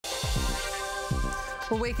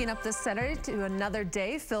We're waking up this Saturday to another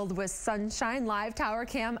day filled with sunshine. Live tower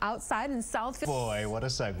cam outside in Southfield. Boy, what a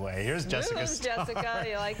segue. Here's Jessica Starr. Jessica,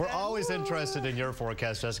 you like We're that? always interested in your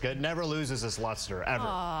forecast, Jessica. It never loses its luster, ever.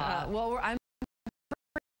 Well, I'm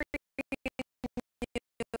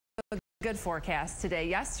good forecast today.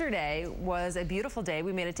 Yesterday was a beautiful day.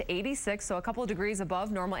 We made it to 86, so a couple of degrees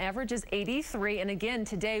above normal. Average is 83, and again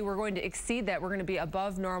today we're going to exceed that. We're going to be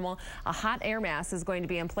above normal. A hot air mass is going to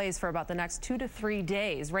be in place for about the next 2 to 3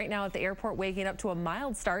 days. Right now at the airport, waking up to a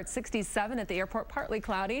mild start, 67 at the airport, partly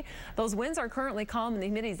cloudy. Those winds are currently calm and the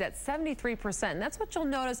humidity is at 73%, and that's what you'll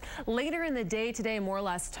notice later in the day today, more or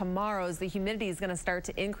less tomorrow, as the humidity is going to start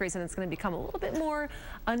to increase and it's going to become a little bit more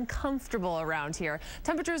uncomfortable around here.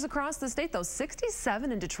 Temperatures across the state, though,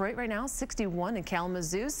 67 in Detroit right now, 61 in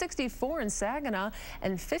Kalamazoo, 64 in Saginaw,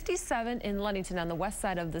 and 57 in Ludington on the west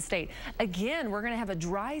side of the state. Again, we're going to have a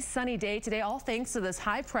dry, sunny day today, all thanks to this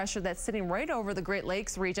high pressure that's sitting right over the Great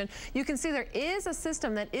Lakes region. You can see there is a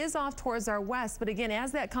system that is off towards our west, but again,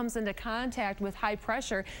 as that comes into contact with high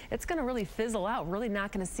pressure, it's going to really fizzle out. Really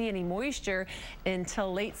not going to see any moisture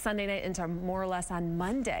until late Sunday night into more or less on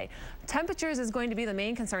Monday. Temperatures is going to be the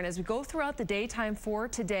main concern as we go throughout the daytime for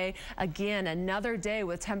today. Again, another day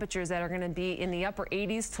with temperatures that are going to be in the upper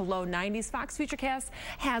 80s to low 90s. Fox Futurecast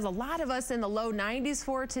has a lot of us in the low 90s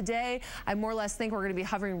for today. I more or less think we're going to be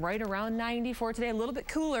hovering right around 90 for today. A little bit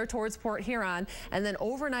cooler towards Port Huron. And then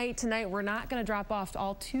overnight tonight, we're not going to drop off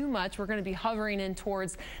all too much. We're going to be hovering in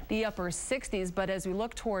towards the upper 60s. But as we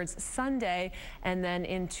look towards Sunday and then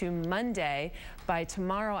into Monday, by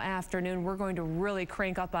tomorrow afternoon, we're going to really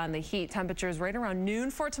crank up on the heat. Temperatures right around noon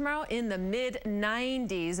for tomorrow in the mid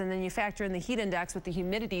 90s. And then you factor in the heat index with the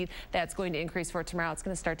humidity that's going to increase for tomorrow. It's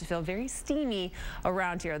going to start to feel very steamy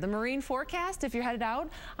around here. The marine forecast, if you're headed out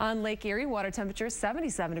on Lake Erie, water temperature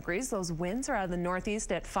 77 degrees. Those winds are out of the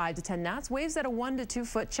northeast at 5 to 10 knots. Waves at a 1 to 2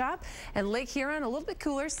 foot chop. And Lake Huron a little bit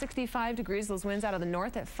cooler, 65 degrees. Those winds out of the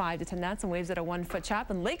north at 5 to 10 knots and waves at a 1 foot chop.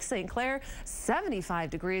 And Lake St. Clair 75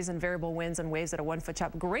 degrees and variable winds and waves at a 1 foot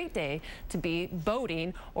chop. Great day to be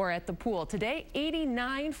boating or at the pool. Today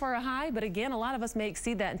 89 for a high, but again, a lot of us may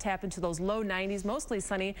exceed that and tap into those low 90s, mostly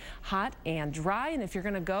sunny, hot and dry. And if you're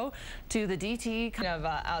going to go to the DTE kind of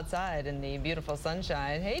outside in the beautiful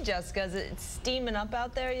sunshine. Hey, Jessica, is it steaming up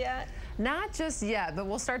out there yet? Not just yet, but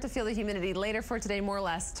we'll start to feel the humidity later for today, more or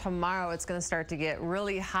less. Tomorrow, it's going to start to get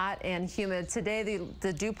really hot and humid. Today,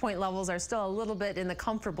 the dew point levels are still a little bit in the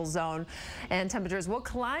comfortable zone, and temperatures will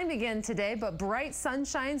climb again today, but bright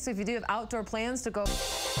sunshine. So if you do have outdoor plans to go,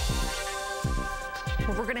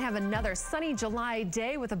 we're going to have another sunny July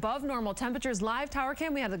day with above normal temperatures. Live tower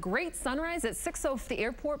cam, we have a great sunrise at 6:00 at the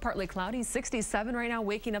airport, partly cloudy, 67 right now.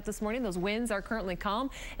 Waking up this morning, those winds are currently calm,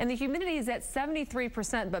 and the humidity is at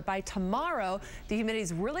 73%. But by tomorrow, the humidity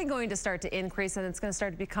is really going to start to increase, and it's going to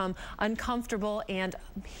start to become uncomfortable and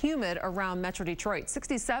humid around Metro Detroit.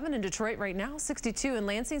 67 in Detroit right now, 62 in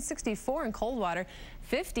Lansing, 64 in Coldwater,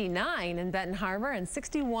 59 in Benton Harbor, and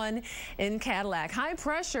 61 in Cadillac. High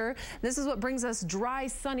pressure, this is what brings us dry,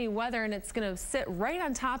 sunny weather, and it's going to sit right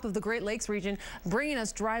on top of the Great Lakes region, bringing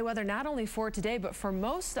us dry weather not only for today, but for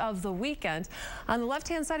most of the weekend. On the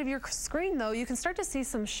left-hand side of your screen, though, you can start to see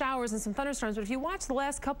some showers and some thunderstorms, but if you watch the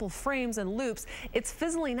last couple frames and loops, it's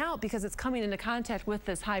fizzling out because it's coming into contact with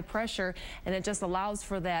this high pressure, and it just allows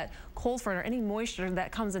for that cold front or any moisture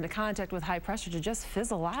that comes into contact with high pressure to just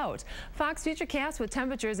fizzle out. Fox Futurecast with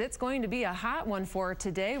temperatures, it's going to be a hot one for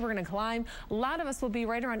today. We're going to climb. A lot of us will be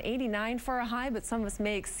right around 89 for a high, but some of us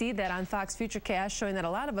may exceed that on Fox Futurecast, showing that a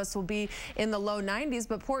lot of us will be in the low 90s,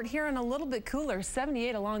 but Port Huron a little bit cooler,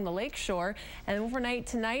 78 along the lake shore. And overnight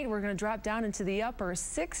tonight, we're going to drop down into the upper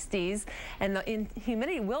 60s, and the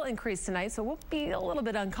humidity will increase tonight, so we'll be a little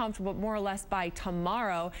bit uncomfortable. More or less by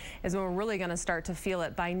tomorrow is when we're really going to start to feel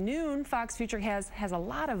it. By noon, Fox Futurecast has a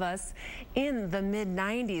lot of us in the mid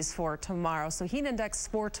 90s for tomorrow, so heat index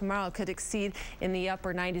for tomorrow could exceed in the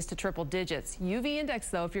upper 90s to triple digits. UV index,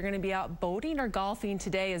 though, if you're going to be out boating or golfing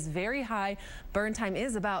today, is very high. Burn time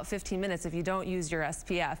is about 15 minutes if you don't use your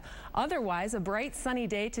SPF. Otherwise, a bright sunny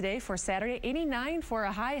day today for Saturday, 89 for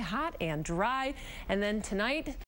a high, hot and dry. And then tonight,